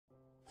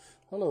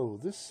Hello,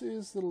 this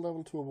is the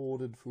Level 2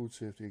 award in Food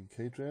Safety and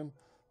Catering,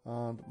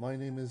 and my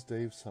name is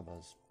Dave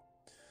Summers.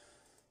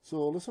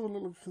 So let's have a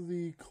look at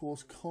the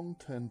course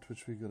content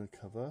which we're going to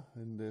cover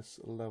in this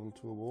Level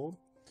 2 award.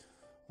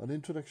 An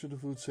introduction to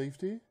food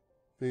safety,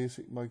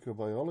 basic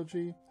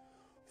microbiology,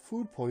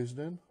 food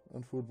poisoning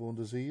and foodborne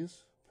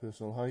disease,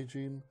 personal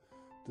hygiene,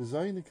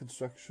 design and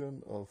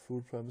construction of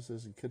food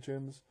premises and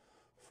kitchens,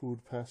 food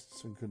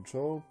pests and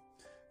control,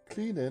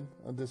 cleaning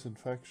and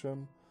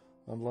disinfection,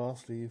 and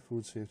lastly,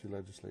 food safety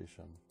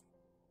legislation.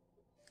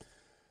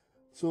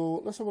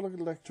 So let's have a look at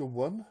lecture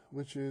 1,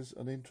 which is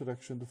an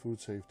introduction to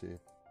food safety.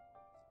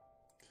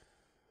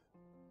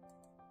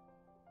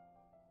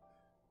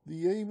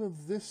 The aim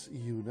of this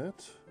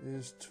unit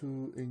is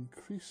to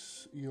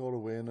increase your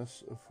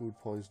awareness of food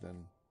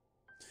poisoning.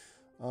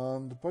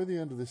 And by the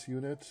end of this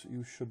unit,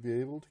 you should be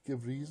able to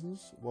give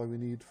reasons why we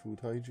need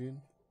food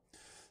hygiene,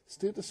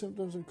 state the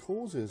symptoms and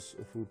causes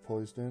of food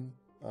poisoning,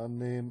 and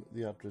name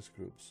the at-risk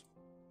groups.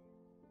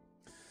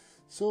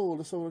 So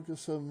let's have a look at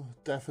some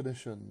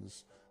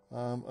definitions.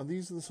 And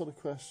these are the sort of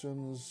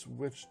questions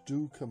which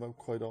do come up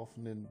quite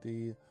often in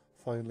the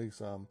final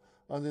exam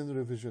and in the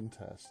revision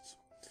tests.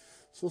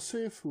 So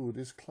safe food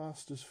is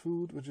classed as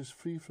food which is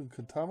free from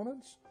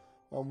contaminants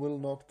and will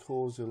not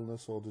cause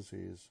illness or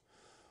disease.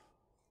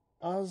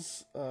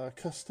 As a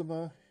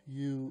customer,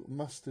 you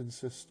must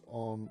insist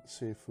on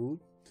safe food.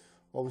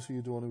 Obviously,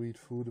 you don't want to eat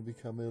food and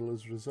become ill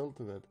as a result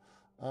of it.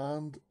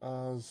 And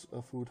as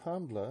a food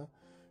handler,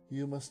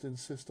 you must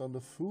insist on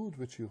the food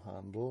which you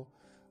handle.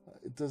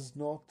 It does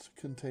not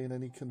contain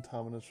any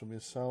contaminants from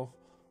yourself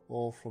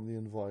or from the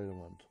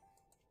environment.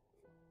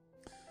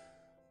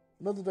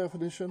 Another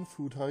definition,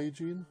 food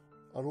hygiene,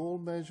 are all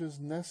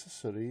measures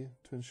necessary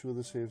to ensure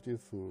the safety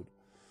of food.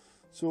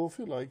 So if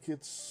you like,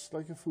 it's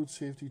like a food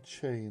safety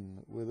chain,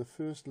 where the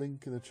first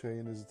link in the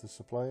chain is the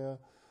supplier,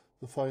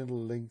 the final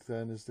link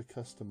then is the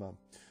customer.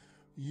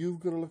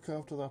 You've got to look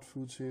after that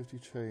food safety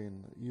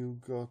chain.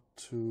 You've got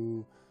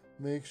to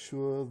make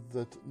sure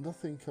that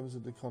nothing comes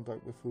into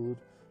contact with food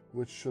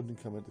which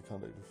shouldn't come into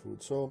contact with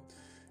food. So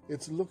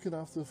it's looking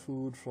after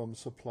food from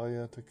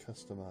supplier to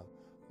customer,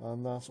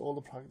 and that's all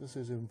the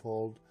practices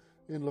involved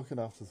in looking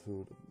after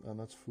food, and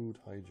that's food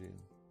hygiene.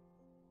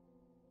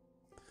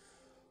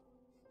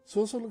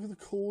 So let's look at the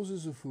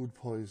causes of food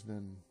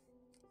poisoning.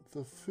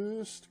 The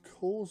first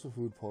cause of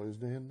food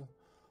poisoning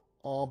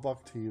are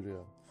bacteria.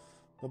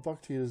 Now,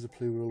 bacteria is a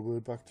plural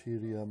word,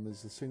 bacterium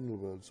is a single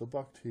word, so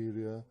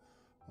bacteria,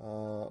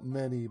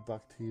 many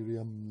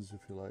bacteriums,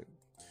 if you like.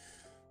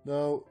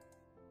 Now,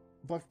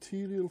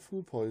 bacterial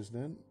food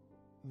poisoning,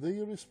 they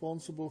are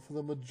responsible for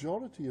the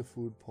majority of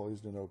food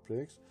poisoning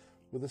outbreaks,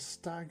 with a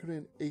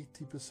staggering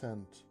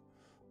 80%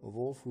 of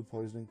all food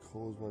poisoning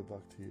caused by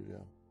bacteria.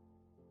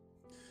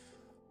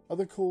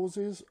 Other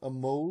causes are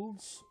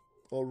molds,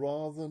 or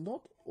rather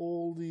not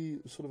all the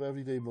sort of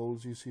everyday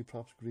molds you see,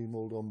 perhaps green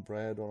mold on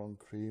bread or on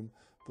cream,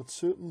 but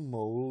certain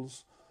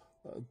molds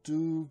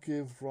do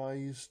give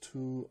rise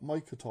to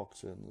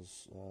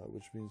mycotoxins,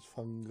 which means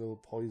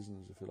fungal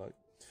poisons, if you like.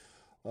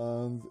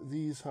 And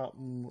these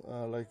happen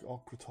like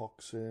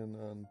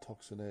ochratoxin and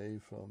toxin A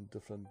from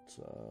different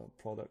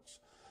products.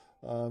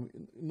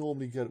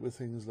 Normally get it with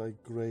things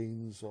like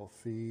grains or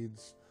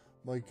feeds,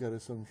 might get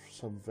it some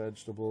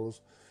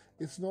vegetables.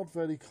 It's not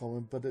very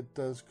common, but it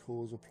does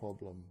cause a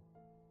problem.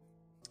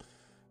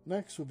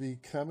 Next would be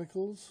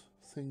chemicals,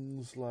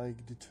 things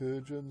like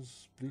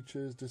detergents,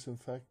 bleaches,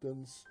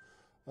 disinfectants,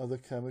 other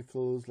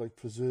chemicals like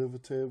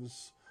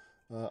preservatives,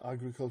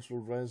 agricultural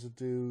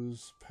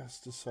residues,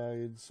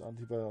 pesticides,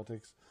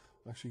 antibiotics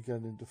actually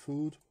getting into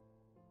food.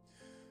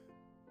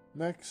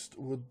 Next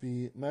would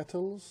be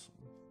metals.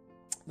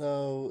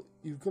 Now,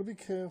 you've got to be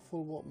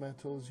careful what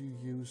metals you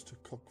use to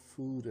cook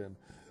food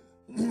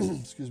in.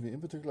 Excuse me,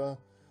 in particular,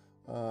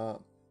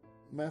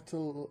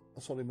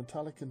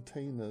 metallic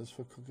containers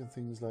for cooking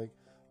things like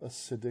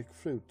acidic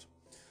fruit.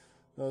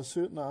 Now,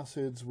 certain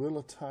acids will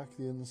attack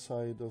the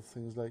inside of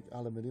things like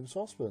aluminium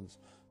saucepans.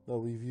 Now,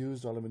 we've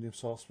used aluminium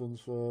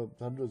saucepans for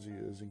hundreds of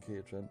years in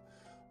catering,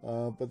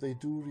 but they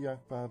do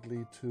react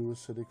badly to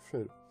acidic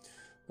fruit.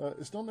 Now,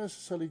 it's not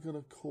necessarily going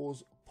to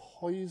cause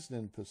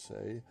poisoning per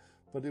se,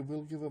 but it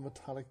will give a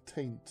metallic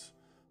taint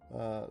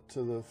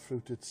to the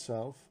fruit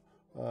itself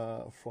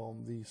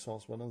from the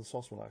saucepan, and the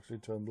saucepan actually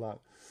turn black.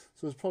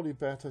 So it's probably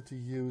better to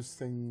use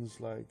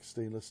things like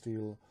stainless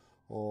steel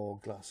or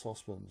glass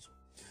saucepans.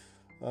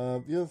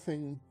 The other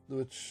thing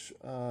which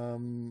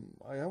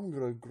I haven't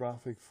got a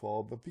graphic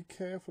for, but be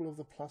careful of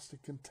the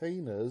plastic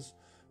containers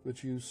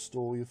which you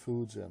store your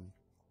foods in.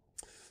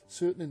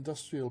 Certain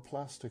industrial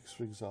plastics,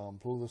 for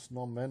example, that's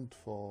not meant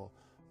for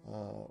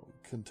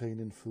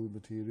containing food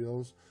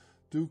materials,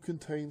 do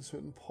contain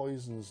certain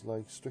poisons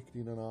like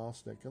strychnine and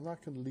arsenic, and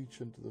that can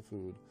leach into the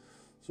food.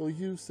 So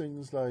use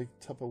things like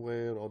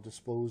Tupperware or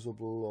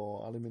disposable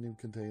or aluminium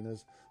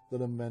containers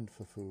that are meant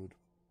for food.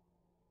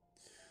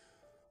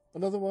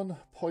 Another one,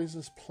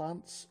 poisonous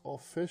plants or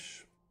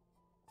fish.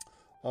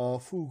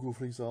 Fugu,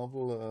 for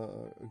example,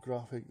 a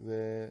graphic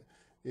there,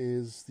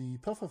 is the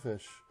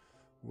pufferfish,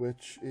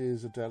 which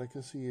is a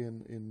delicacy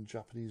in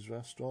Japanese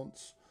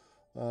restaurants.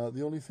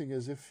 The only thing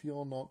is, if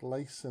you're not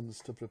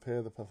licensed to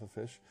prepare the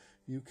pufferfish,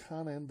 you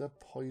can end up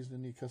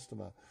poisoning your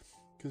customer,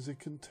 because it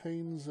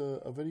contains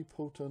a very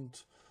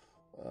potent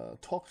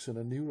toxin,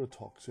 a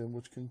neurotoxin,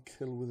 which can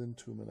kill within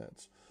 2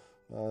 minutes,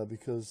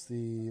 because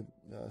the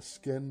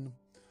skin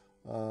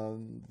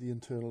and the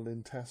internal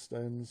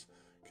intestines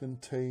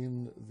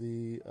contain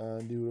the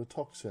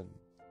neurotoxin.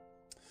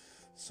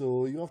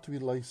 So you have to be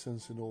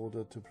licensed in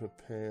order to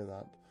prepare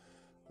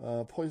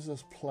that.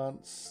 Poisonous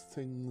plants,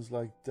 things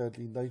like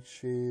deadly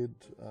nightshade,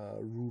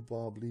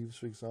 rhubarb leaves,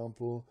 for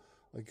example,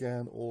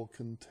 again, all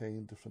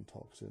contain different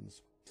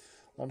toxins.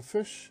 And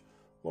fish,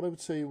 what I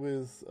would say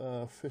with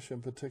fish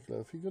in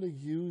particular, if you're going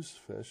to use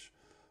fish,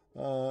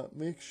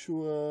 make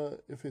sure,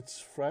 if it's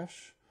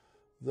fresh,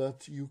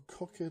 that you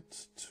cook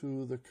it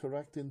to the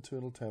correct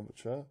internal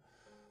temperature,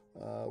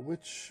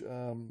 which,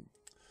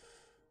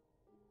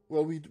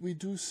 well, we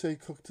do say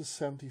cook to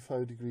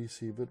 75 degrees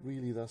C, but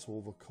really that's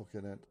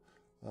overcooking it.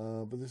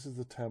 But this is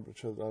the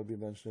temperature that I'll be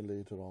mentioning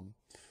later on.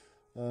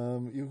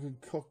 You can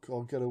cook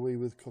or get away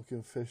with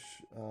cooking fish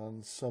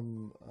and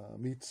some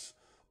meats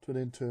to an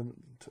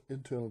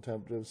internal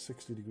temperature of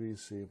 60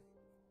 degrees C.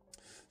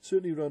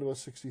 Certainly around about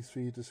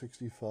 63 to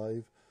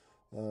 65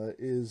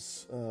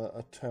 is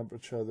a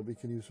temperature that we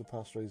can use for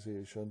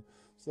pasteurization,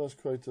 so that's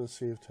quite a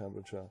safe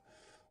temperature.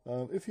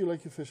 If you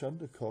like your fish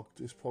undercooked,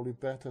 it's probably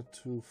better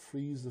to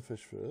freeze the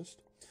fish first.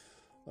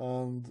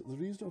 And the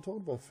reason I'm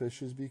talking about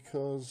fish is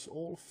because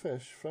all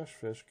fish, fresh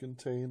fish,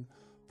 contain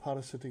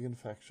parasitic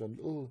infection,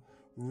 little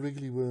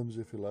wriggly worms,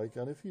 if you like.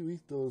 And if you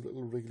eat those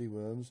little wriggly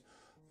worms,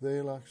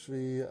 they'll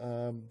actually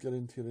get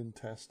into your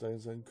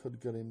intestines and could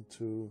get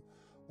into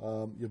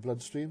your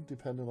bloodstream,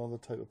 depending on the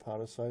type of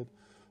parasite.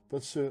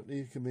 But certainly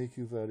it can make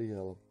you very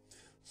ill.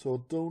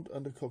 So don't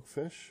undercook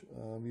fish.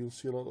 You'll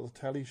see a lot of the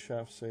telly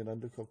chefs saying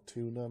undercooked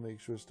tuna, make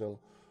sure it's still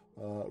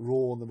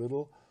raw in the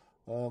middle.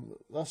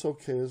 That's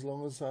okay as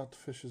long as that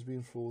fish has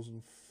been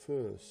frozen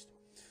first.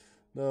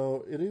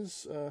 Now, it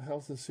is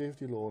health and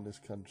safety law in this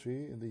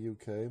country, in the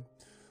UK,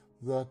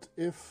 that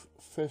if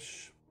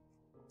fish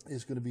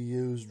is going to be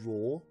used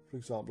raw, for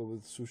example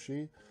with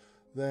sushi,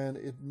 then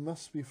it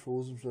must be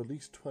frozen for at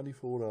least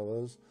 24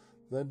 hours,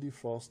 then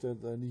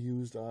defrosted, then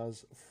used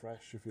as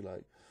fresh, if you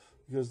like,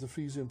 because the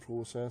freezing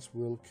process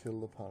will kill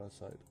the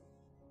parasite.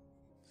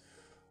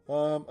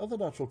 Other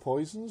natural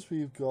poisons,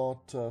 we've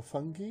got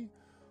fungi.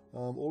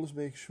 Always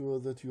make sure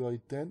that you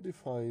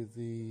identify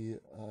the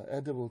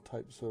edible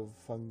types of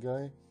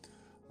fungi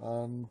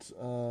and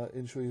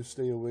ensure you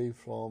stay away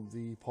from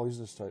the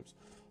poisonous types.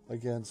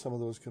 Again, some of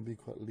those can be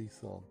quite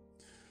lethal.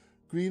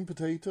 Green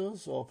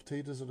potatoes, or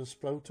potatoes that are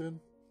sprouting.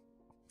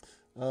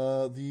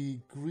 The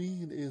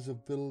green is a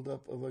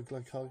build-up of a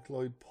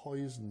glycalkaloid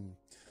poison.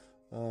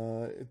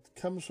 It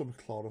comes from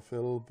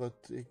chlorophyll, but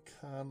it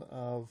can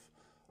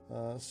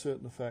have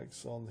certain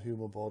effects on the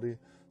human body,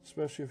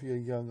 especially if you're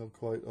young or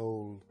quite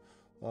old.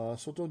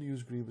 So don't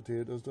use green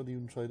potatoes, don't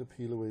even try to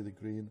peel away the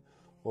green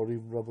or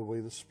even rub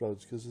away the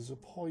sprouts, because there's a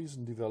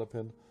poison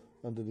developing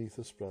underneath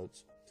the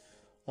sprouts.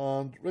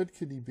 And red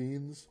kidney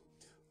beans,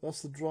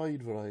 that's the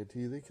dried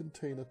variety. They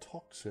contain a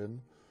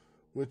toxin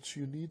which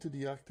you need to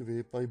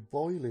deactivate by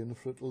boiling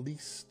for at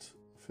least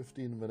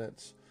 15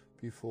 minutes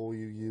before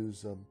you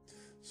use them.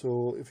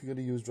 So if you're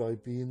going to use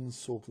dried beans,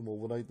 soak them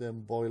overnight,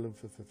 then boil them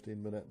for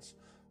 15 minutes,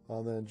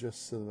 and then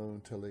just sit them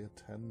until they are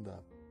tender.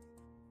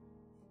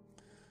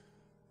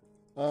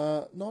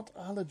 Not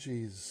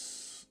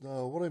allergies.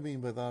 Now, what I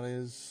mean by that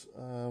is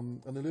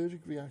an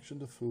allergic reaction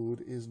to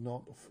food is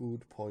not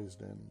food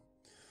poisoning.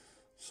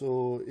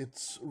 So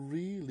it's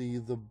really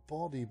the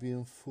body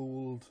being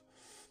fooled,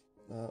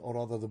 or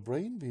rather the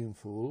brain being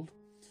fooled,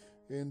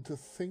 into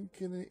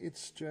thinking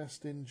it's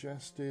just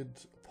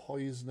ingested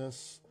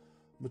poisonous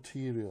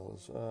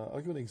materials. I'll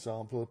give an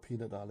example, a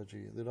peanut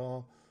allergy. There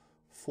are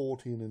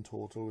 14 in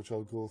total, which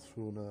I'll go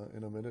through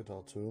in a minute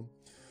or two.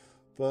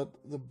 But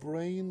the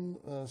brain,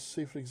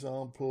 say for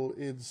example,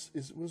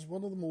 was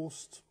one of the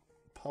most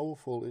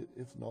powerful,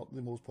 if not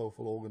the most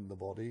powerful organ in the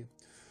body,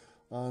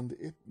 and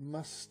it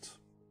must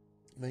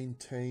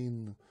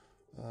maintain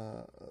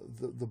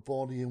the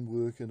body in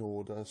working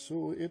order.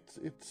 So it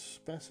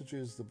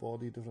messages the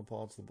body, different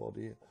parts of the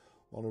body,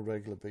 on a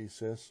regular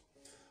basis.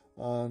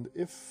 And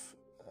if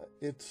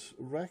it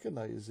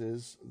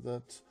recognizes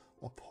that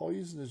a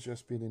poison has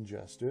just been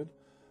ingested,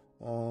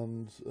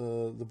 and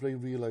the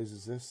brain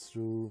realizes this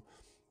through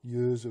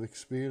years of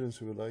experience,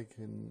 if you like,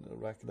 in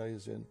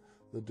recognizing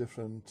the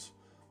different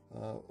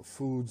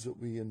foods that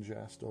we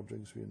ingest or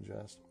drinks we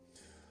ingest.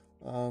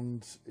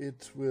 And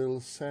it will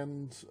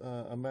send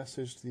a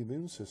message to the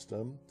immune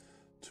system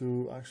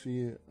to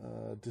actually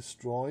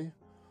destroy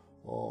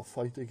or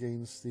fight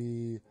against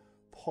the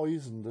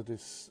poison that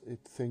it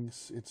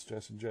thinks it's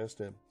just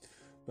ingested.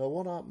 Now,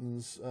 what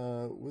happens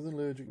with an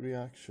allergic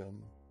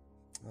reaction,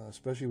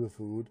 especially with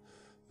food,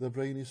 the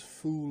brain is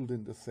fooled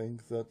into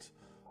think that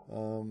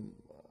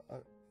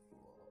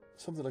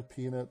something like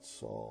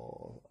peanuts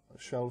or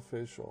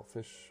shellfish or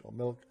fish or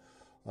milk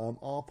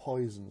are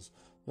poisons.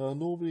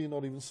 Nobody,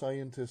 not even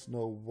scientists,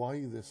 know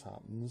why this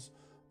happens.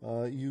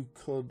 You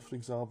could, for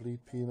example,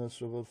 eat peanuts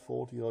for about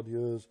 40 odd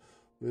years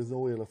with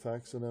no ill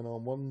effects, and then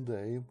on one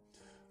day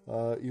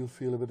you'll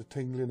feel a bit of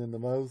tingling in the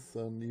mouth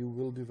and you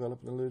will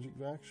develop an allergic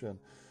reaction.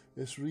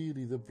 It's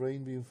really the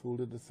brain being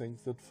fooled to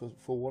think that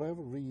for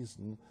whatever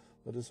reason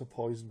that is a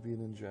poison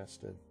being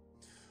ingested.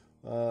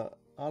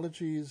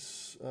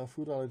 Allergies,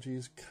 food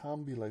allergies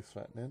can be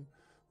life-threatening.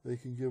 They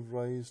can give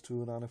rise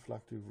to an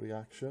anaphylactic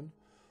reaction,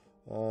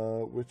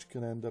 which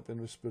can end up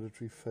in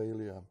respiratory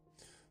failure.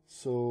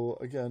 So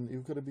again,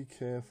 you've got to be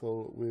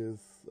careful with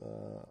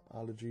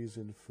allergies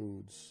in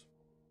foods.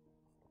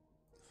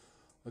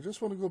 I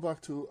just want to go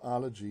back to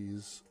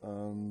allergies,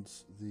 and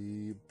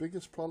the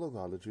biggest problem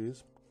with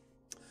allergies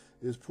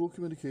is poor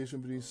communication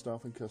between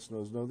staff and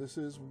customers. Now, this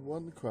is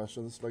one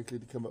question that's likely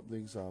to come up in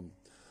the exam.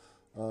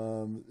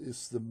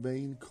 It's the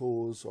main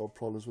cause of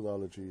problems with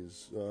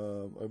allergies.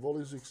 I've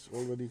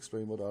already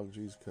explained what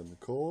allergies can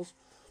cause.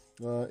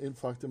 In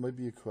fact, there might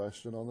be a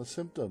question on the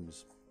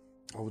symptoms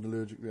of an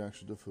allergic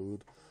reaction to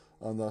food,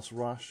 and that's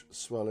rash,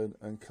 swelling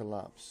and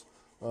collapse.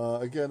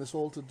 Again, it's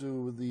all to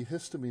do with the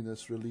histamine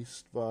that's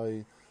released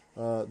by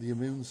the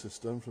immune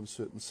system from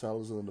certain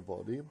cells in the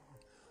body,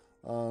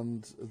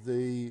 and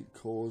they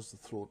cause the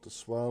throat to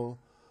swell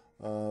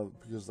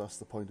because that's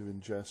the point of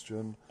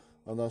ingestion,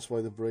 and that's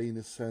why the brain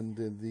is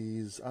sending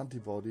these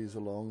antibodies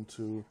along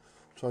to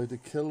try to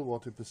kill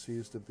what it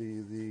perceives to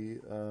be the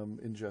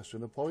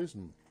ingestion of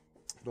poison.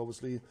 But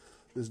obviously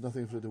there's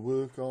nothing for it to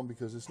work on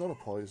because it's not a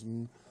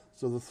poison,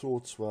 so the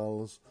throat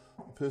swells,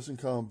 the person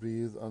can't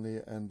breathe, and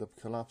they end up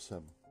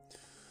collapsing.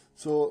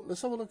 So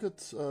let's have a look at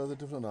the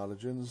different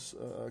allergens.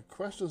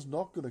 Question's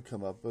not going to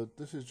come up, but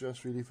this is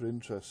just really for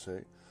interest's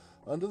sake.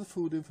 Under the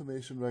Food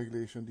Information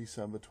Regulation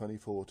December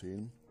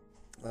 2014,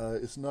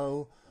 it's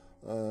now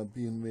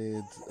being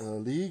made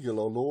legal,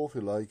 or law if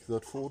you like,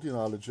 that 14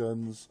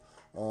 allergens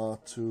are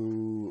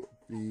to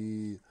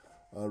be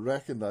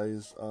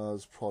recognised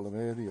as problem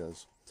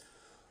areas.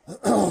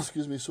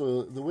 Excuse me.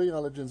 So the way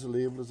allergens are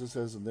labelled, as it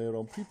says in there,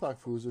 on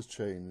pre-packed foods has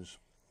changed.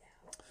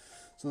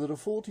 So there are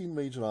 14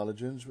 major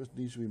allergens which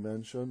need to be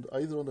mentioned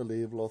either on the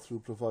label or through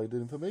provided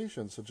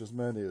information, such as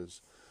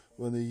menus,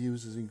 when they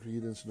use as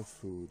ingredients in a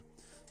food.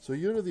 So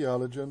here are the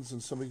allergens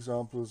and some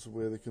examples of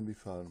where they can be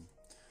found.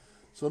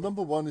 So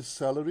number 1 is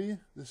celery.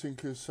 This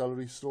includes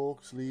celery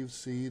stalks, leaves,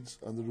 seeds,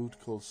 and the root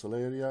called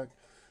celeriac.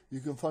 You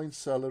can find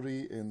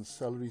celery in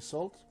celery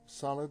salt,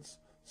 salads,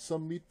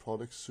 some meat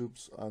products,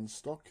 soups, and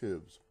stock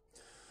cubes.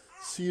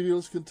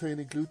 Cereals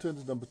containing gluten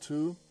is number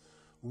 2.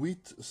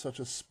 Wheat, such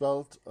as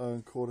spelt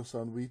and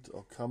Khorasan wheat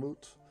or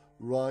kamut.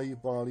 Rye,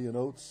 barley, and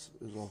oats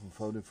is often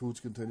found in foods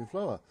containing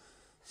flour,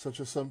 such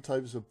as some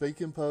types of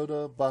baking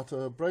powder,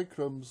 batter,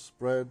 breadcrumbs,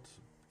 bread,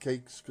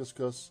 cakes,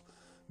 couscous,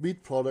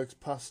 meat products,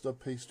 pasta,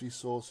 pastry,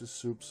 sauces,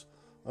 soups,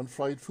 and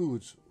fried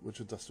foods, which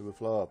are dusted with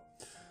flour.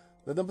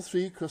 Then number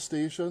 3,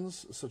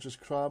 crustaceans, such as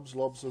crabs,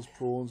 lobsters,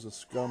 prawns, and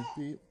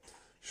scampi.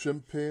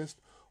 Shrimp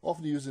paste,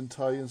 often used in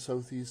Thai and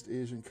Southeast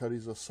Asian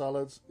curries or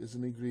salads, is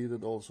an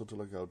ingredient also to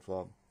look out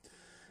for.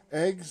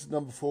 Eggs,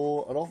 number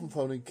 4, are often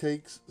found in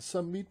cakes,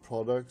 some meat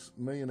products,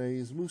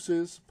 mayonnaise,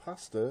 mousses,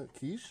 pasta,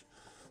 quiche,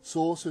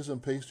 sauces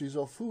and pastries,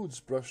 or foods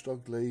brushed or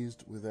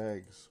glazed with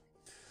eggs.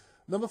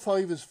 Number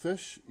 5 is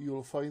fish. You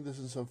will find this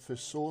in some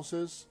fish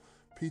sauces,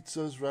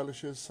 pizzas,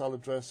 relishes,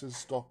 salad dresses,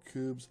 stock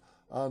cubes,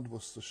 and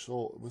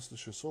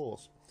Worcestershire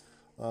sauce.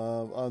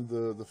 And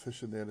the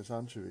fish in there is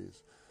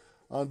anchovies.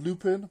 And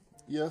lupin,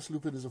 yes,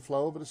 lupin is a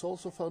flower, but it's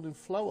also found in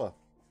flour.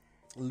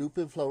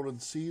 Lupin flour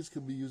and seeds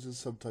can be used in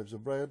some types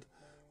of bread,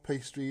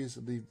 pastries,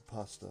 and even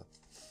pasta.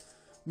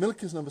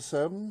 Milk is number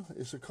 7.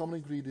 It's a common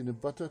ingredient in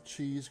butter,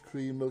 cheese,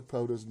 cream, milk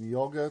powders, and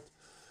yogurt.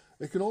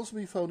 It can also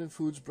be found in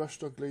foods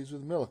brushed or glazed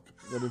with milk,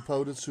 and in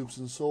powdered soups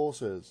and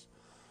sauces.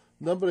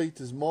 Number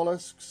 8 is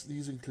mollusks.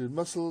 These include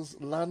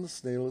mussels, land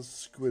snails,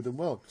 squid, and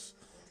whelks,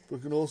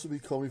 but can also be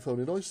commonly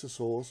found in oyster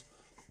sauce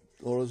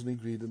or as an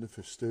ingredient in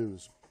fish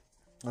stews.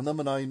 And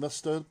number 9,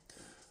 mustard.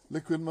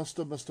 Liquid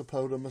mustard, mustard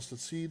powder, and mustard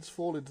seeds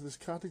fall into this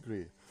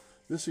category.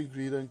 This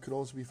ingredient can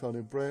also be found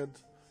in bread,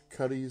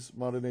 curries,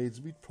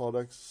 marinades, meat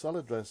products,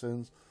 salad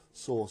dressings,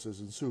 sauces,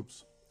 and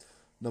soups.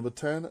 Number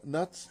 10,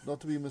 nuts, not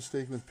to be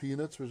mistaken with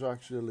peanuts, which are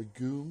actually a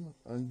legume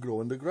and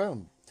grow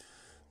underground.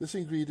 This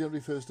ingredient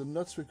refers to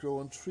nuts which grow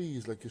on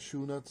trees like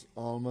cashew nuts,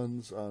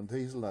 almonds, and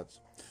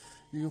hazelnuts.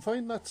 You can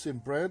find nuts in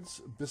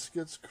breads,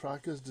 biscuits,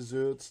 crackers,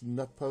 desserts,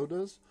 nut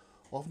powders,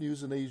 often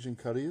used in Asian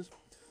curries,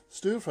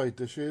 stir-fried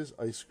dishes,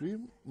 ice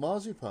cream,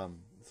 marzipan,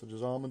 such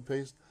as almond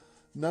paste,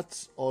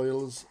 nuts,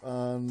 oils,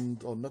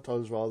 or nut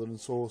oils rather,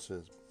 and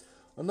sauces.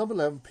 And number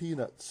 11,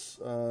 peanuts.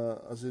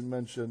 As I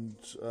mentioned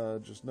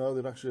just now,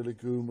 they're actually a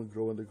legume and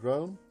grow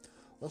underground.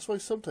 That's why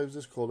sometimes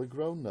it's called a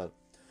groundnut.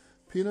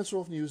 Peanuts are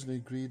often used as an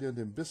ingredient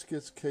in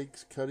biscuits,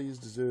 cakes, curries,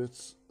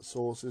 desserts,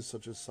 sauces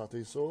such as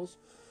satay sauce,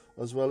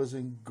 as well as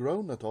in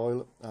groundnut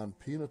oil and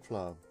peanut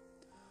flour.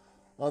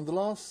 And the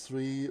last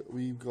 3,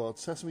 we've got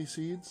sesame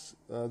seeds.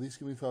 These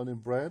can be found in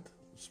bread,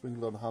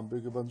 sprinkled on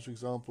hamburger buns, for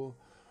example.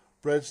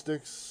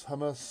 Breadsticks,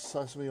 hummus,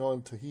 sesame oil,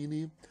 and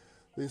tahini.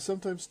 They're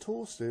sometimes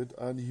toasted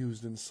and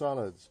used in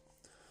salads.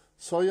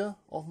 Soya,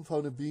 often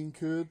found in bean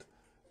curd,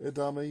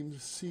 edamame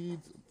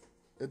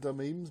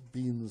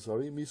beans,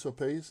 miso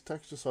paste,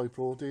 texture soy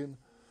protein,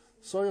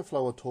 soya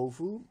flour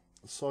tofu.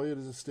 Soya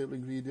is a staple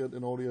ingredient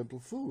in Oriental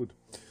food.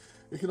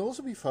 It can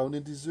also be found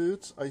in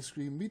desserts, ice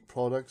cream, meat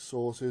products,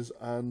 sauces,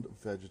 and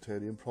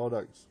vegetarian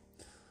products.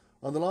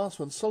 And the last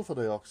one, sulfur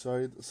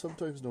dioxide,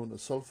 sometimes known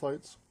as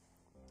sulfites.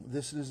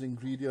 This is an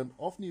ingredient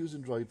often used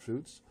in dried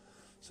fruits,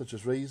 such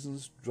as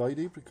raisins, dried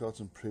apricots,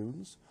 and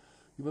prunes.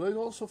 You might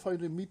also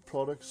find it in meat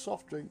products,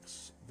 soft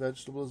drinks,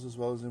 vegetables, as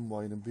well as in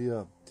wine and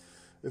beer.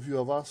 If you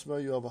have asthma,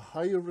 you have a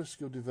higher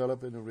risk of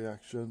developing a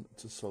reaction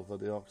to sulfur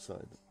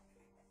dioxide.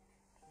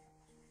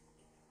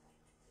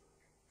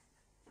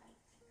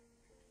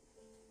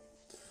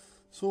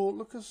 So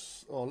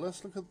let's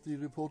look at the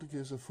reported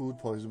case of food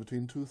poisoning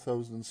between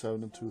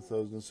 2007 and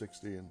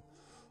 2016.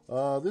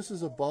 This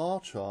is a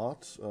bar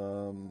chart,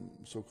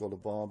 so-called a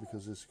bar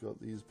because it's got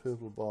these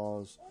purple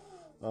bars.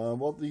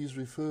 What these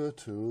refer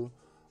to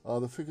are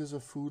the figures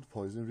of food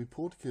poisoning,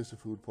 reported case of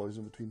food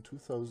poisoning between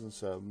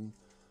 2007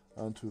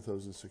 and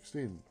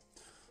 2016.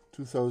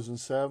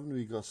 2007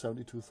 we got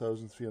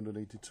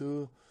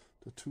 72,382,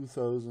 to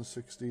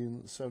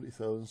 2016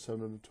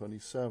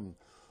 70,727.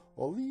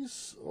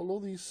 Although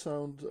these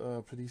sound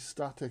pretty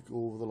static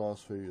over the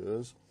last few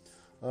years,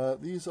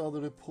 these are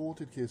the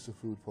reported cases of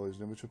food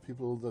poisoning, which are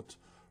people that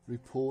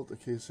report the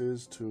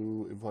cases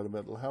to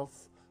environmental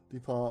health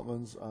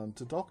departments and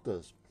to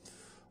doctors.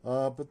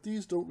 But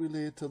these don't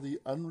relate to the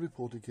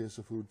unreported case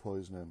of food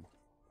poisoning.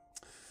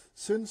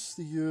 Since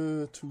the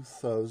year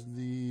 2000,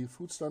 the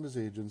Food Standards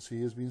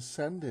Agency has been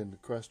sending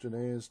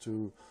questionnaires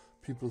to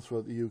people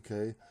throughout the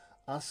UK,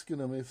 asking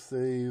them if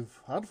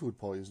they've had food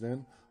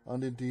poisoning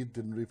and indeed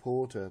didn't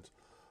report it.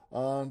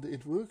 And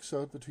it works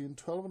out between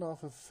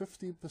 12.5% and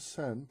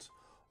 50%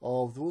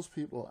 of those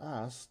people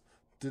asked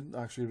didn't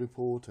actually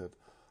report it.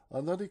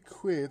 And that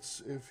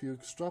equates, if you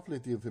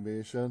extrapolate the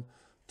information,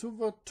 to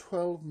about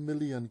 12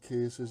 million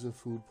cases of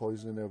food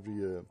poisoning every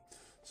year.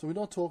 So we're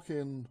not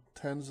talking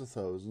tens of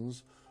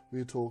thousands,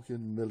 we're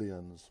talking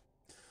millions.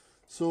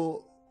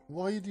 So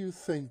why do you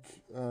think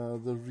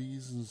the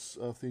reasons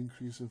of the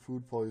increase in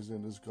food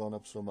poisoning has gone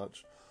up so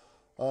much?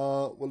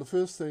 Well, the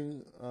first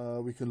thing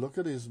we can look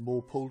at is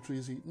more poultry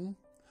is eaten.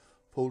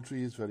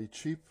 Poultry is very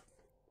cheap.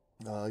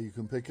 You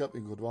can pick up,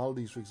 in go to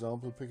Aldi's for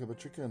example, pick up a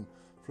chicken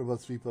for about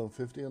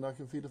 £3.50 and that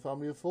can feed a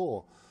family of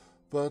 4.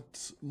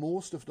 But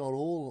most, if not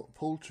all,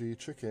 poultry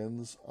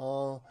chickens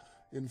are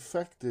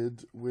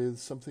infected with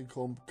something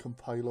called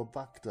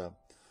Campylobacter,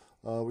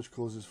 which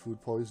causes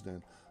food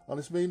poisoning. And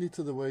it's mainly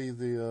to the way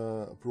they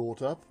are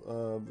brought up.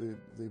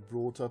 They're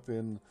brought up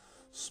in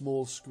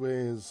small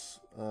squares,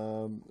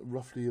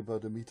 roughly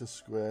about 1 metre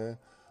square,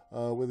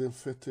 where they'll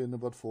fit in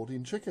about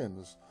 14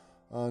 chickens.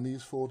 And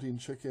these 14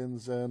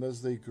 chickens, then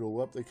as they grow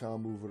up, they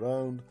can't move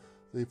around.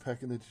 They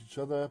pecking at each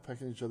other,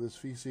 pecking each other's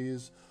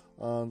feces,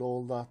 and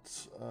all that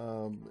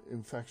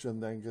infection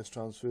then gets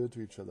transferred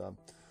to each other.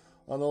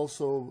 And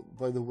also,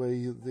 by the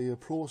way they are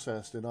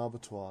processed in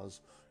abattoirs,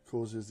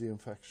 causes the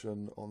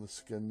infection on the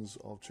skins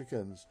of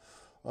chickens.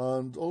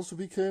 And also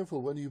be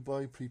careful when you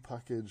buy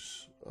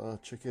prepackaged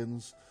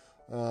chickens.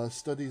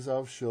 Studies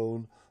have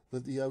shown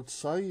that the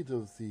outside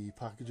of the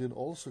packaging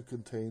also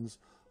contains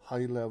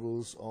high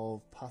levels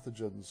of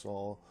pathogens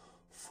or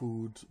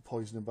food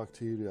poisoning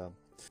bacteria.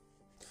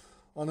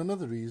 And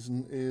another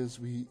reason is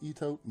we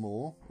eat out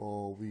more,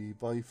 or we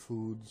buy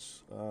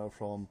foods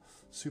from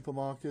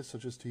supermarkets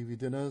such as TV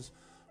dinners.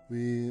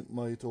 We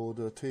might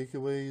order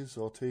takeaways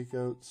or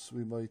takeouts.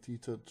 We might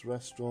eat at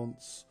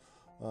restaurants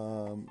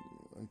and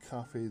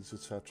cafes,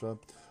 etc.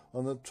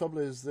 And the trouble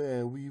is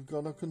we've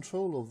got no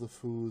control of the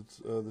food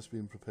that's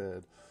being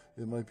prepared.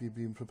 It might be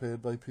being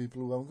prepared by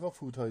people who haven't got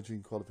food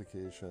hygiene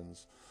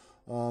qualifications.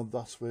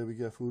 That's where we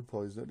get food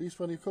poisoning. At least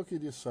when you cook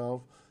it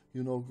yourself,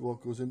 you know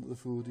what goes into the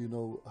food, you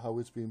know how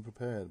it's being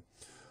prepared.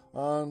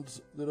 And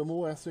there are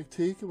more ethnic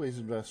takeaways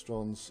in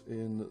restaurants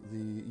in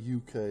the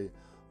UK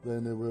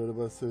than there were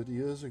about 30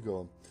 years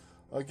ago.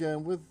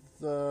 Again, with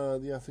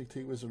the ethnic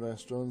takeaways in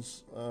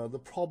restaurants, the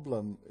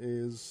problem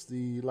is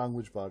the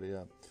language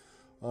barrier.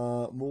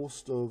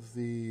 Most of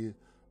the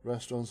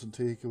restaurants and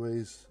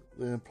takeaways,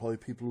 they employ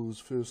people whose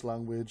first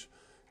language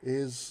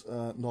is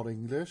not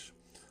English.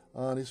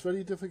 And it's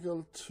very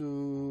difficult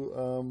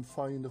to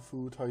find a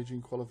food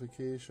hygiene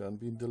qualification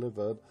being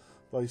delivered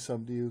by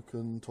somebody who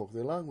can talk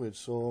their language.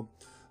 So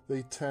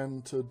they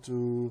tend to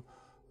do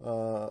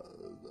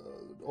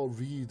or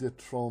read it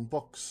from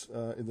books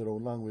in their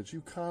own language.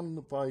 You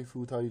can buy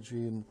food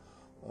hygiene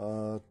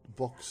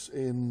books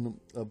in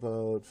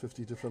about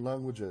 50 different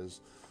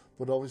languages,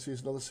 but obviously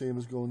it's not the same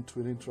as going to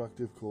an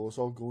interactive course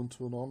or going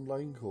to an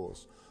online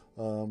course,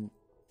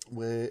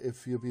 where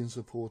if you're being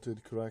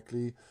supported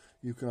correctly,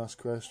 you can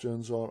ask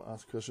questions or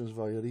ask questions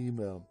via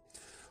email.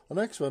 The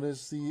next one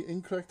is the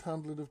incorrect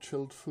handling of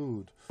chilled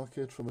food.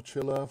 Market from a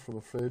chiller, from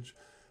a fridge.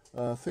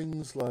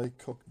 Things like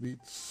cooked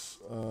meats,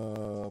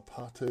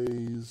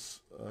 pâtés,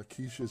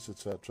 quiches,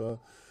 etc.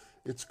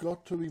 It's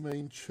got to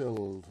remain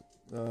chilled.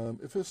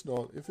 if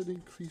it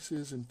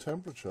increases in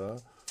temperature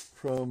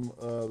from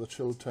the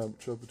chilled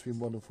temperature between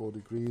 1 and 4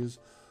 degrees,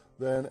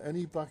 then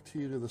any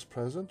bacteria that's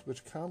present,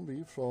 which can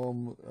be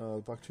from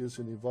bacteria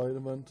in the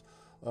environment,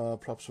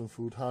 perhaps from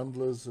food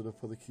handlers that have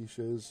put the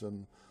quiches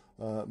and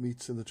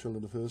meats in the chill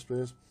in the first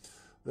place,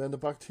 then the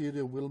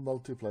bacteria will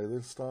multiply.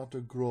 They'll start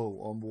to grow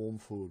on warm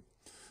food.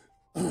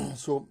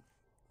 So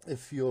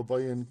if you're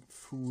buying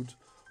food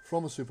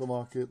from a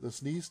supermarket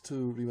that needs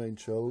to remain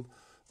chilled,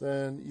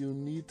 then you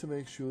need to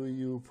make sure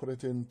you put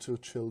it into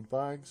chilled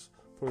bags,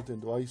 put it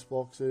into ice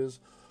boxes,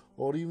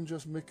 or even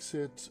just mix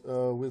it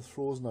with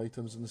frozen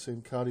items in the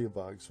same carrier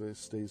bag so it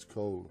stays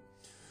cold.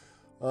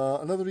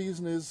 Another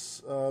reason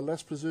is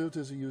less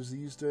preservatives are used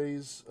these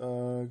days.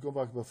 Going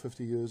back about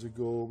 50 years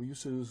ago, we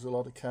used to use a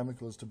lot of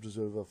chemicals to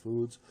preserve our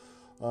foods,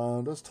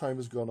 and as time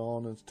has gone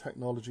on and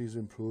technology has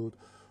improved,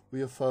 we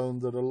have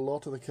found that a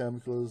lot of the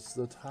chemicals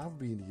that have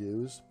been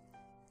used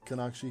can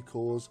actually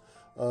cause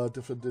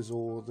different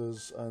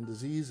disorders and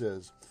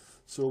diseases.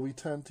 So we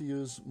tend to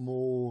use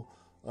more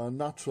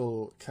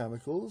natural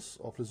chemicals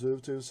or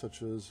preservatives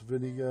such as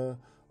vinegar,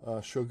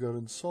 sugar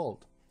and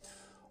salt.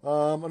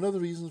 Another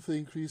reason for the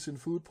increase in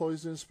food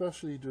poisoning,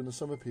 especially during the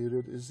summer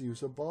period, is the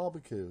use of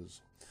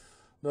barbecues.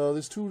 Now,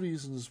 there's two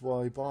reasons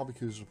why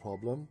barbecues are a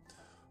problem.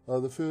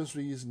 The first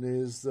reason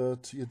is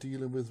that you're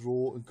dealing with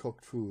raw and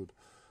cooked food.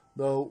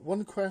 Now,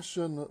 one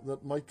question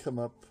that might come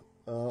up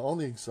on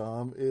the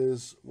exam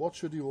is, what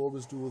should you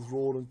always do with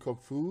raw and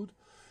cooked food?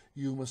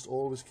 You must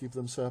always keep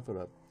them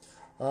separate.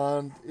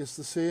 And it's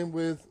the same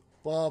with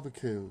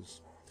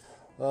barbecues.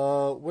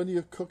 When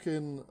you're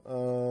cooking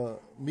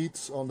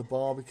meats on the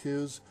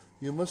barbecues,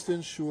 you must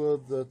ensure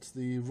that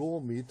the raw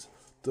meat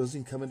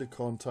doesn't come into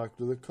contact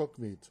with the cooked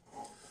meat.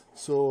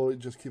 So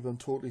just keep them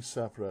totally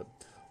separate.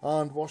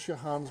 And wash your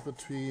hands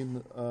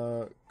between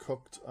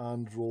cooked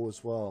and raw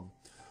as well.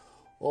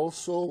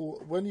 Also,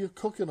 when you're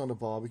cooking on a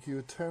barbecue,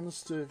 it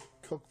tends to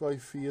cook by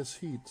fierce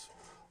heat.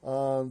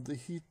 And the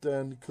heat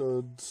then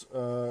could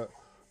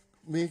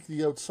make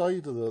the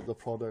outside of the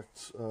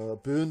product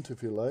burnt,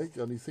 if you like,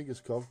 and you think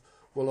it's cooked.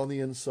 Well, on the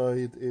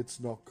inside, it's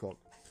not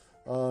cooked.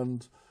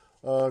 And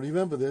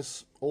remember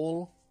this,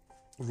 all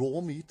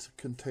raw meat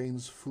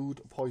contains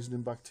food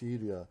poisoning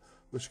bacteria,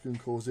 which can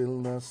cause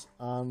illness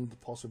and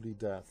possibly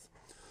death.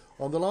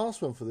 And the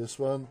last one for this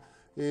one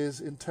is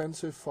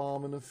intensive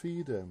farming and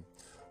feeding.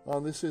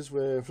 And this is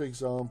where, for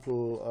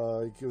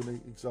example, I give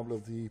an example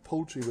of the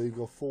poultry where you've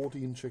got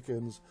 14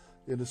 chickens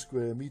in a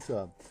square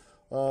metre.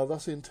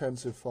 That's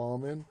intensive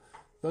farming.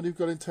 Then you've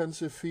got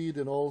intensive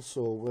feeding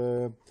also,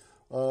 where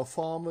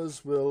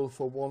farmers will,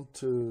 for want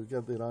to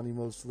get their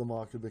animals to the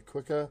market a bit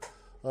quicker,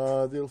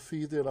 they'll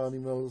feed their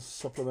animals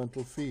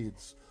supplemental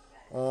feeds.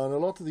 And a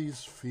lot of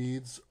these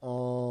feeds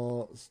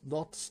are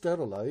not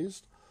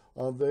sterilised,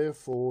 and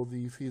therefore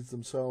the feeds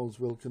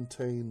themselves will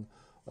contain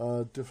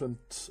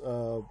different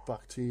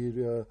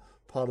bacteria,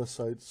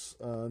 parasites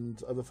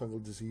and other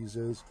fungal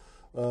diseases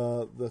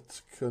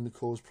that can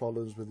cause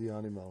problems with the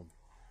animal.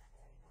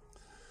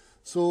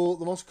 So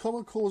the most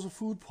common cause of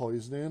food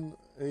poisoning,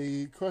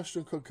 a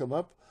question could come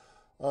up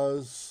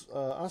as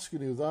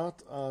asking you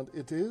that, and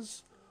it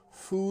is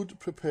food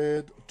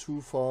prepared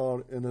too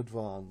far in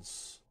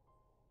advance.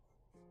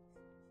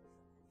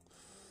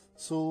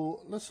 So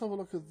let's have a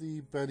look at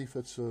the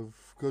benefits of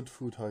good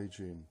food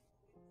hygiene.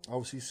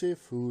 Obviously, safe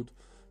food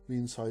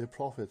means higher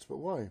profits, but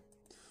why?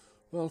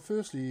 Well,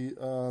 firstly,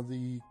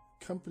 the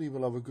company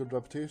will have a good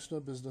reputation,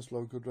 a business will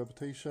have a good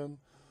reputation,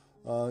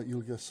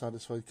 you'll get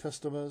satisfied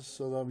customers,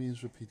 so that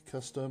means repeat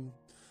custom.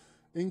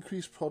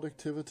 Increased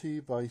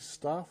productivity by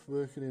staff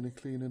working in a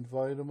clean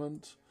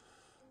environment.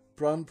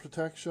 Brand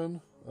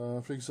protection,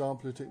 for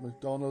example, you take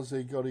McDonald's,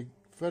 they got a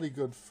very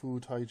good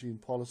food hygiene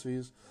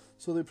policies,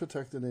 so they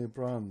protect their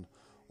brand.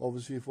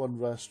 Obviously, if one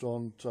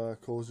restaurant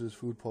causes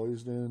food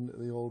poisoning,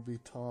 they all be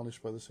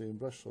tarnished by the same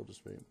brush, so to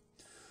speak.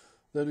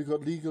 Then we've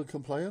got legal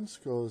compliance,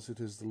 because it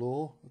is the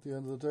law at the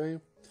end of the day.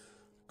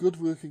 Good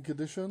working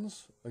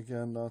conditions,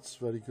 again, that's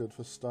very good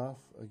for staff,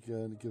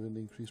 again, giving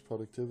increased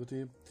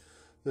productivity.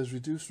 There's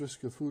reduced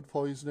risk of food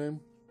poisoning.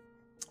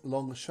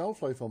 Longer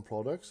shelf life on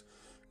products,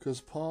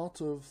 because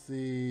part of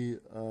the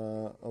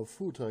of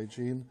food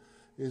hygiene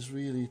is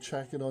really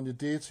checking on your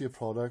dates of your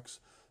products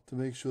to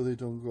make sure they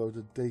don't go out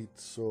of date,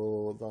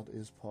 so that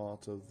is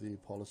part of the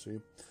policy.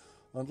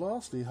 And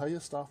lastly, higher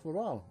staff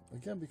morale,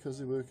 again because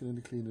they're working in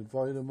a clean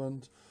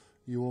environment.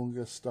 You won't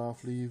get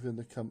staff leaving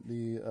the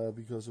company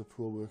because of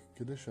poor working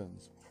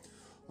conditions.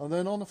 And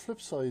then on the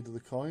flip side of the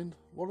coin,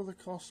 what are the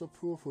costs of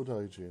poor food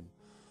hygiene?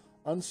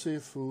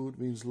 Unsafe food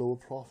means lower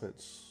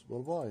profits.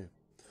 Well, why?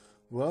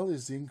 Well,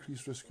 there's the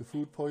increased risk of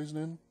food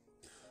poisoning,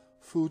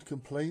 food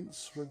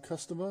complaints from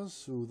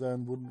customers who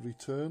then wouldn't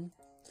return,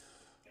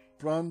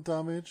 brand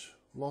damage,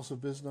 loss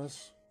of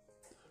business,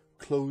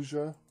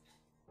 closure,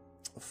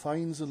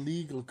 fines and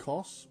legal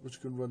costs,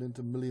 which can run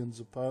into millions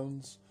of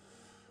pounds,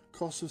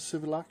 costs of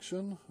civil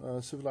action.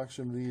 Civil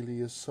action really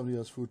is somebody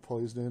has food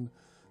poisoning,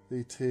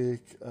 they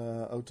take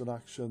out an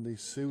action, they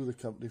sue the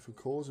company for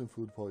causing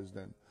food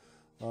poisoning.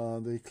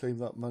 They claim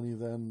that money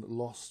then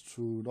lost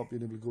through not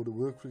being able to go to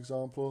work, for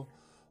example,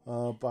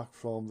 back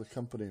from the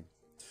company.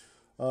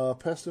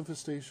 Pest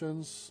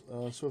infestations,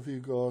 so if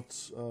you've got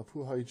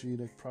poor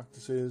hygienic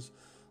practices,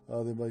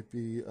 there might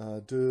be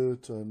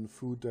dirt and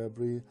food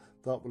debris,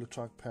 that will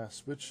attract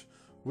pests, which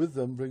with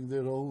them bring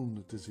their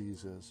own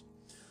diseases.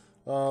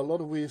 A lot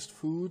of waste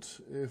food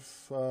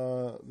if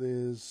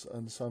there's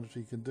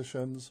unsanitary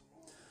conditions,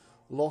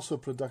 loss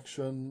of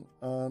production,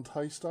 and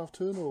high staff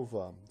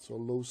turnover, so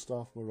low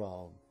staff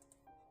morale.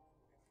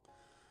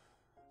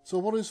 So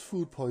what is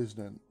food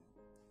poisoning?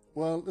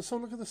 Well, let's have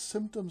a look at the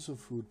symptoms of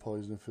food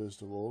poisoning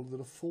first of all.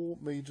 There are 4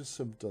 major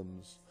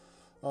symptoms,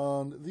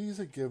 and these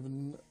are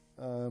given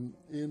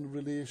in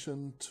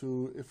relation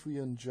to if we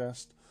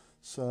ingest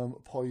some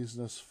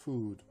poisonous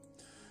food.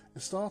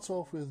 It starts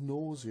off with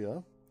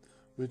nausea,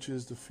 which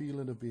is the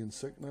feeling of being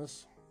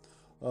sickness.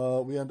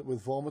 We end up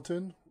with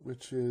vomiting,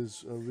 which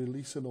is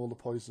releasing all the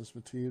poisonous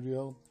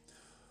material.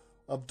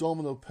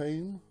 Abdominal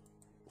pain,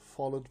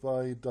 followed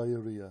by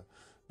diarrhea.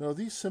 Now,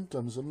 these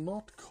symptoms are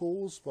not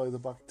caused by the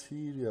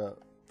bacteria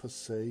per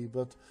se,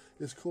 but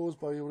it's caused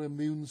by your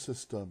immune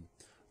system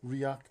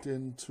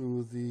reacting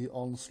to the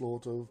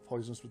onslaught of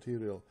poisonous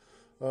material.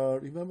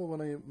 Remember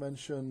when I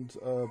mentioned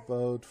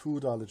about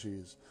food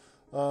allergies?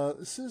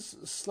 This is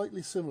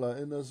slightly similar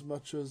in as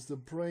much as the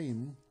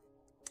brain,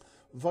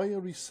 via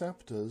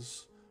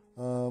receptors,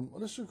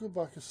 let's just go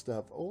back a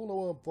step.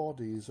 All our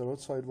bodies are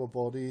outside of our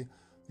body,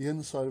 the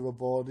inside of our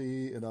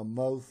body, in our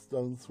mouth,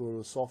 down through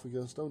our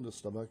esophagus, down the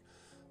stomach.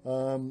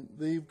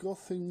 They've got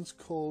things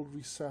called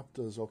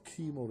receptors or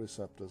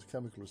chemoreceptors,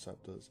 chemical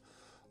receptors.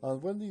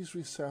 And when these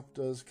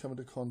receptors come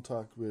into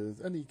contact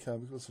with any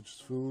chemical, such as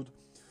food,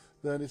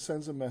 then it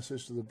sends a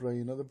message to the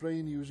brain. And the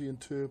brain usually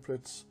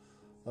interprets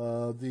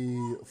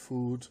the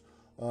food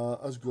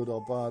as good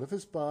or bad. If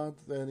it's bad,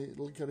 then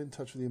it'll get in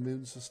touch with the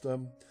immune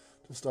system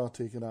to start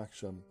taking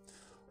action.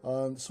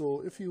 And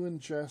so if you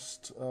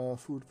ingest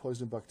food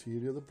poisoning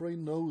bacteria, the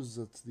brain knows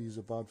that these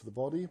are bad for the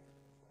body,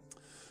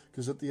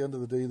 because at the end of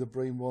the day, the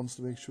brain wants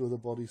to make sure the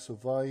body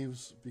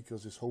survives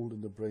because it's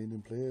holding the brain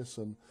in place.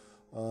 And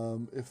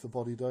if the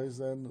body dies,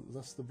 then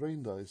thus the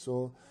brain dies.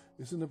 So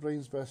it's in the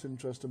brain's best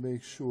interest to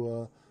make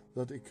sure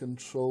that it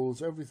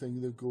controls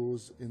everything that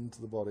goes into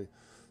the body.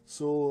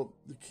 So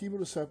the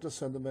chemoreceptors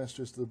send a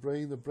message to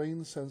the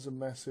brain sends a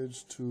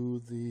message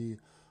to the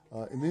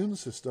immune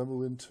system,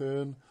 who in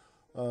turn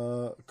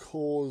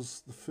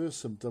cause the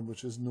first symptom,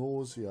 which is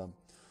nausea.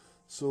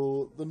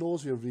 So the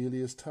nausea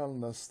really is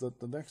telling us that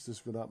the next is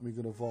going to happen, we're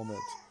going to vomit.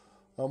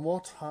 And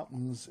what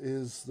happens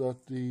is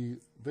that the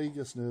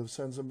vagus nerve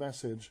sends a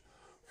message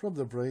from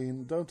the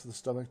brain down to the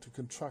stomach to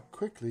contract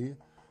quickly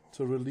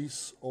to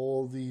release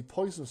all the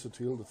poisonous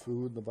material, the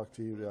food and the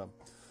bacteria,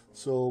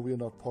 so we are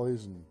not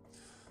poisoned.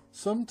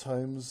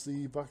 Sometimes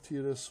the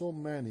bacteria are so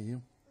many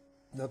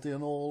that they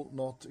are all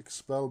not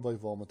expelled by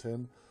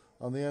vomiting,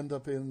 and they end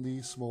up in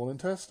the small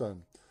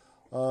intestine.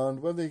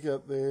 And when they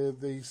get there,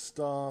 they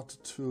start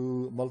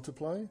to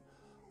multiply,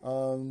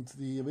 and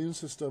the immune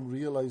system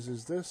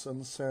realizes this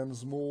and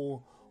sends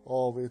more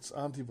of its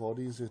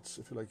antibodies, its,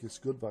 if you like, its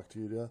good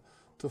bacteria,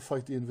 to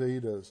fight the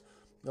invaders.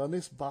 And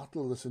this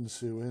battle that's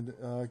ensuing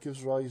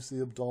gives rise to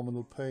the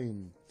abdominal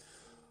pain.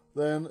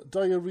 Then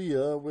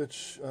diarrhea,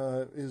 which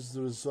is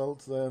the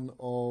result then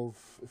of,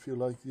 if you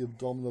like, the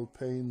abdominal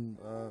pain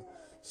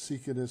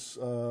seeking its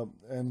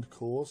end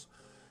course,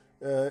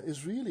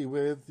 is really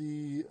where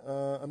the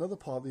another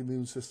part of the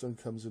immune system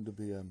comes into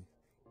being.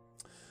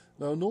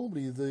 Now,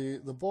 normally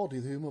the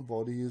human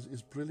body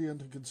is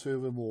brilliant at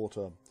conserving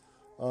water,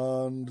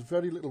 and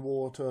very little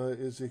water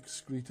is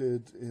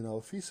excreted in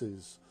our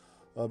feces,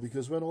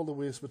 because when all the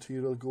waste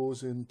material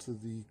goes into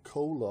the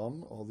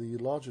colon, or the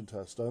large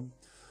intestine,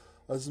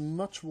 as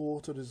much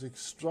water is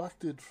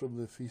extracted from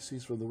the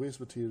feces, from the waste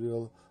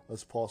material,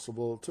 as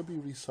possible to be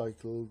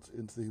recycled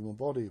into the human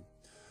body.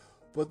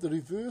 But the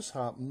reverse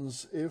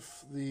happens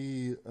if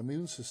the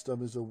immune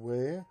system is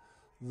aware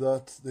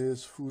that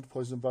there's food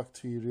poisoning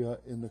bacteria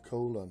in the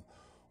colon.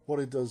 What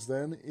it does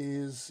then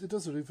is it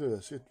does the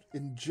reverse. It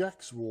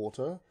injects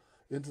water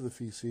into the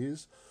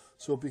feces,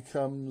 so it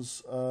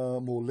becomes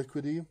more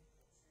liquidy,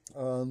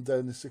 and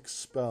then it's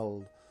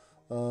expelled.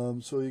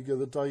 So you get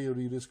the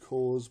diarrhea is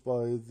caused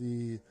by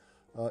the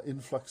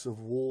influx of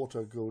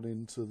water going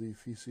into the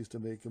feces to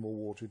make it more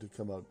watery to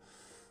come out.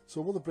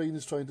 So what the brain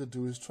is trying to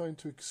do is trying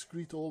to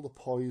excrete all the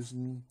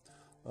poison,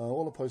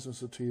 all the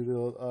poisonous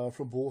material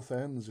from both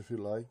ends, if you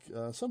like.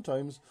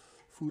 Sometimes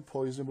food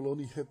poisoning will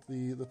only hit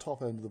the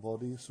top end of the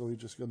body, so you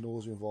just get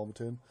nausea and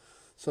vomiting.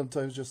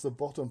 Sometimes just the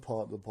bottom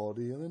part of the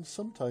body, and then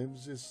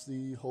sometimes it's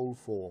the whole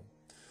form.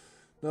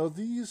 Now,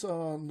 these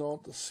are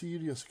not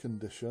serious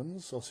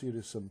conditions or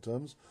serious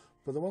symptoms,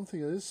 but the one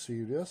thing that is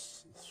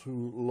serious,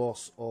 through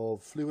loss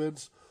of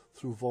fluids,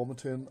 through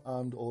vomiting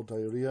and or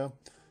diarrhea,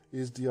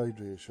 is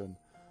dehydration.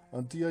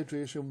 And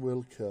dehydration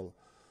will kill.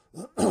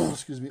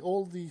 Excuse me.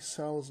 All the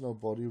cells in our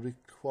body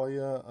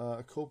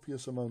require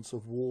copious amounts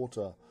of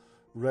water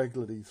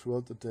regularly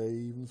throughout the day,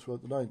 even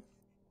throughout the night.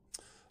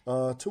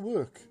 to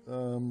work.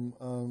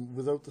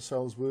 Without the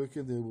cells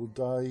working, they will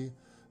die.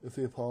 If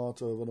they're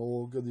part of an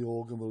organ, the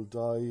organ will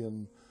die,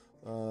 and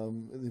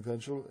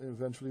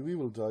eventually we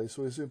will die.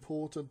 So it's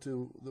important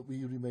that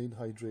we remain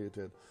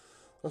hydrated.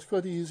 That's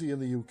quite easy in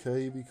the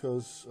UK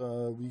because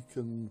we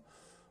can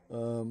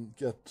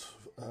get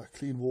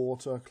clean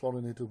water,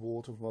 chlorinated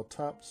water from our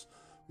taps.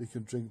 We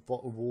can drink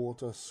bottled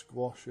water,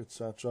 squash,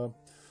 etc.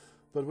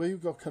 But where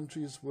you've got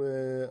countries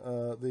where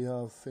they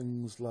have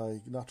things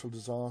like natural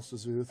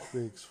disasters,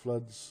 earthquakes,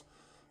 floods,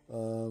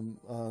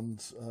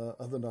 and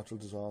other natural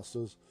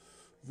disasters,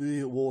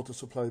 the water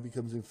supply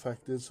becomes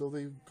infected, so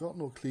they've got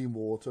no clean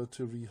water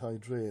to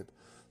rehydrate.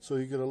 So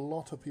you get a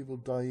lot of people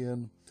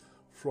dying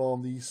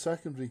from the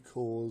secondary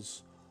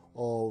cause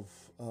of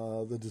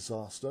the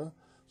disaster.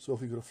 So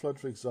if you get a flood,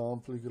 for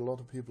example, you get a lot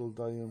of people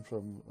dying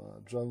from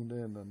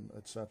drowning and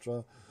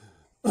etc.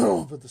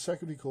 But the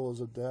secondary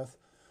cause of death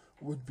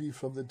would be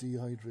from the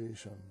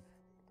dehydration.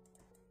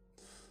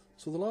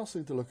 So the last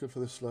thing to look at for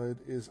this slide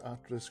is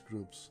at-risk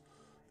groups.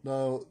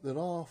 Now, there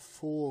are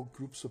 4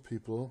 groups of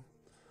people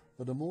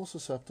that are more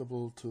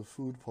susceptible to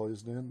food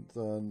poisoning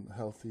than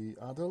healthy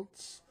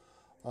adults,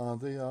 and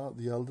they are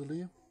the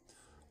elderly.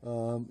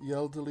 The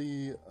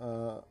elderly,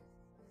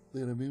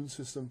 their immune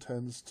system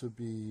tends to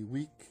be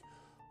weak.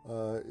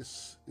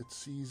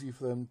 It's easy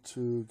for them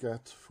to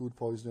get food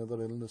poisoning,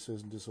 other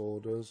illnesses and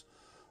disorders,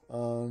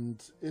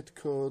 and it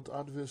could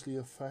adversely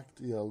affect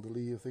the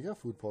elderly if they get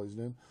food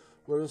poisoning.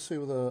 Whereas, say,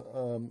 with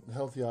a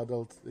healthy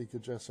adult, they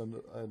could just end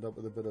up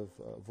with a bit of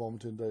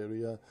vomiting,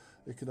 diarrhea.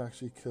 It can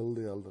actually kill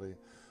the elderly.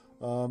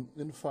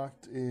 In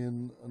fact,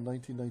 in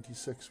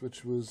 1996,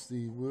 which was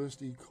the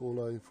worst E.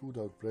 coli food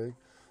outbreak,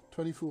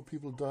 24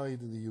 people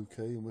died in the UK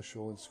and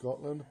Wishaw in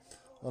Scotland,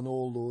 and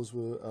all those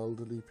were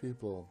elderly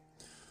people.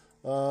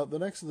 The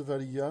next are the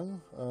very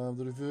young,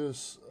 the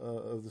reverse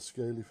of the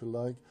scale, if you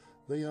like.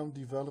 They haven't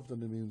developed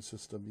an immune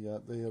system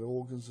yet. Their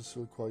organs are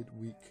still quite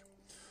weak.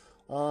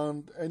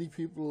 And any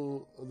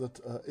people that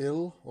are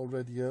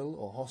already ill,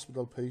 or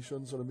hospital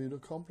patients, are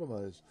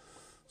immunocompromised.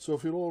 So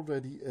if you're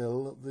already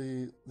ill,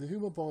 the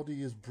human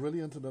body is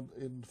brilliant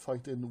in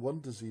fighting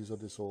one disease or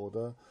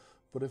disorder,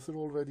 but if they're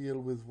already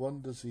ill with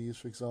one disease,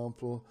 for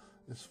example,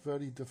 it's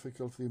very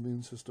difficult for the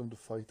immune system to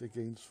fight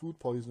against food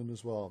poisoning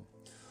as well.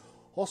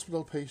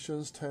 Hospital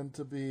patients tend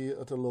to be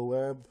at a low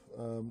ebb,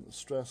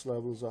 stress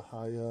levels are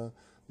higher,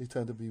 they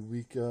tend to be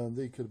weaker, and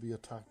they could be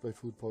attacked by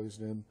food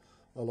poisoning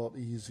a lot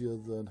easier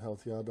than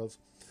healthy adults.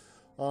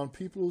 And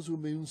people whose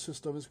immune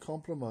system is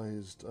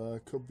compromised,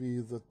 could be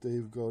that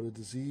they've got a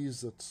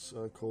disease that's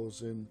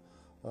causing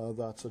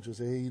that, such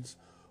as AIDS,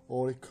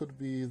 or it could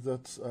be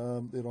that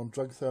they're on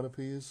drug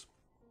therapies,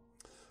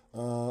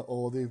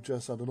 or they've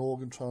just had an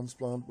organ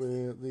transplant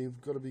where they've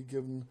got to be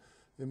given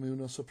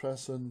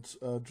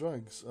immunosuppressant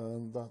drugs,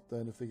 and that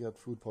then, if they get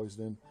food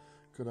poisoning,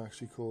 could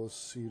actually cause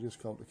serious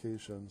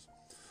complications.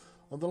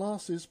 And the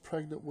last is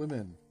pregnant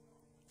women.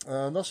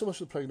 Not so much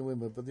the pregnant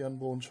women, but the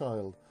unborn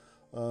child.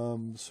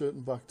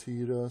 Certain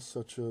bacteria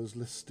such as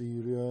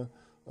Listeria,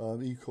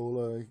 E.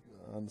 coli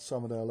and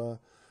Salmonella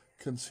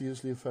can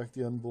seriously affect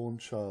the unborn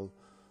child.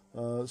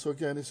 So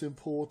again, it's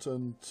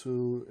important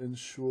to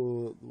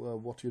ensure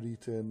what you're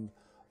eating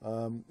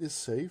is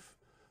safe,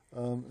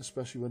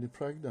 especially when you're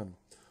pregnant.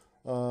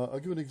 I'll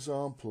give an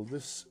example.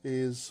 This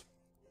is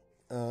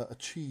a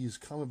cheese,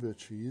 Camembert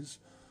cheese,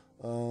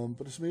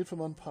 but it's made from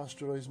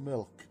unpasteurized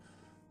milk.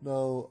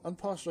 Now,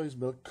 unpasteurized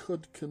milk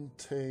could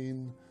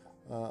contain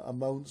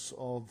amounts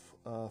of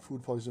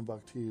food poisoning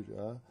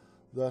bacteria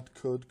that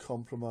could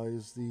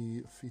compromise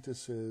the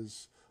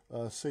fetus's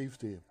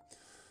safety.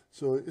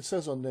 So it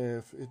says on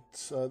there,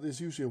 there's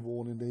usually a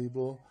warning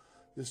label.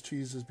 This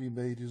cheese has been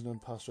made using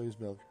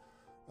unpasteurized milk.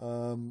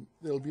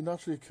 There'll be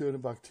naturally occurring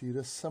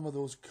bacteria. Some of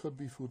those could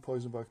be food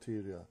poisoning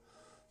bacteria.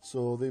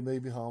 So they may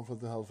be harmful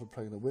to the health of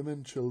pregnant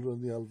women,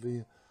 children, the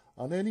elderly,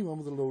 and anyone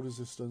with a low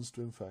resistance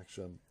to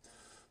infection.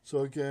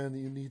 So again,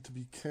 you need to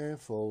be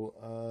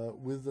careful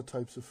with the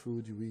types of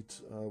food you eat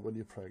when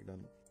you're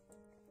pregnant.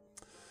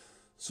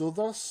 So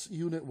that's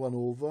Unit 1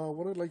 over.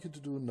 What I'd like you to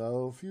do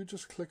now, if you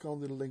just click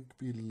on the link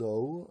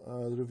below,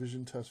 the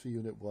revision test for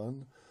Unit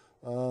 1,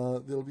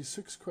 there'll be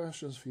 6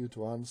 questions for you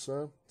to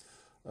answer.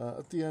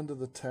 At the end of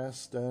the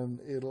test, then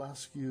it'll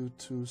ask you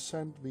to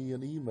send me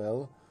an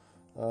email,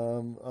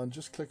 and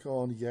just click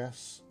on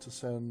yes to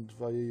send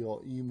via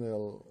your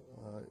email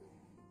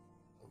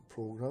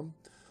program,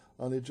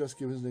 and it just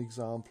gives an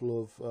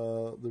example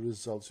of the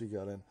results you're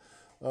getting.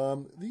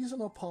 These are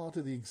not part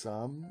of the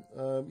exam.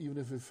 Even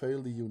if you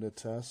fail the unit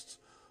tests,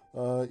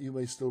 you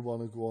may still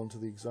want to go on to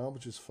the exam,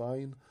 which is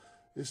fine.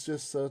 It's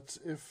just that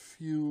if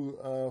you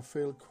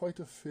fail quite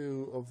a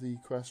few of the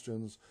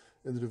questions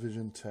in the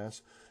revision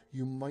test,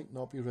 you might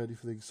not be ready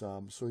for the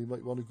exam, so you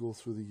might want to go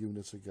through the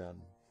units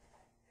again.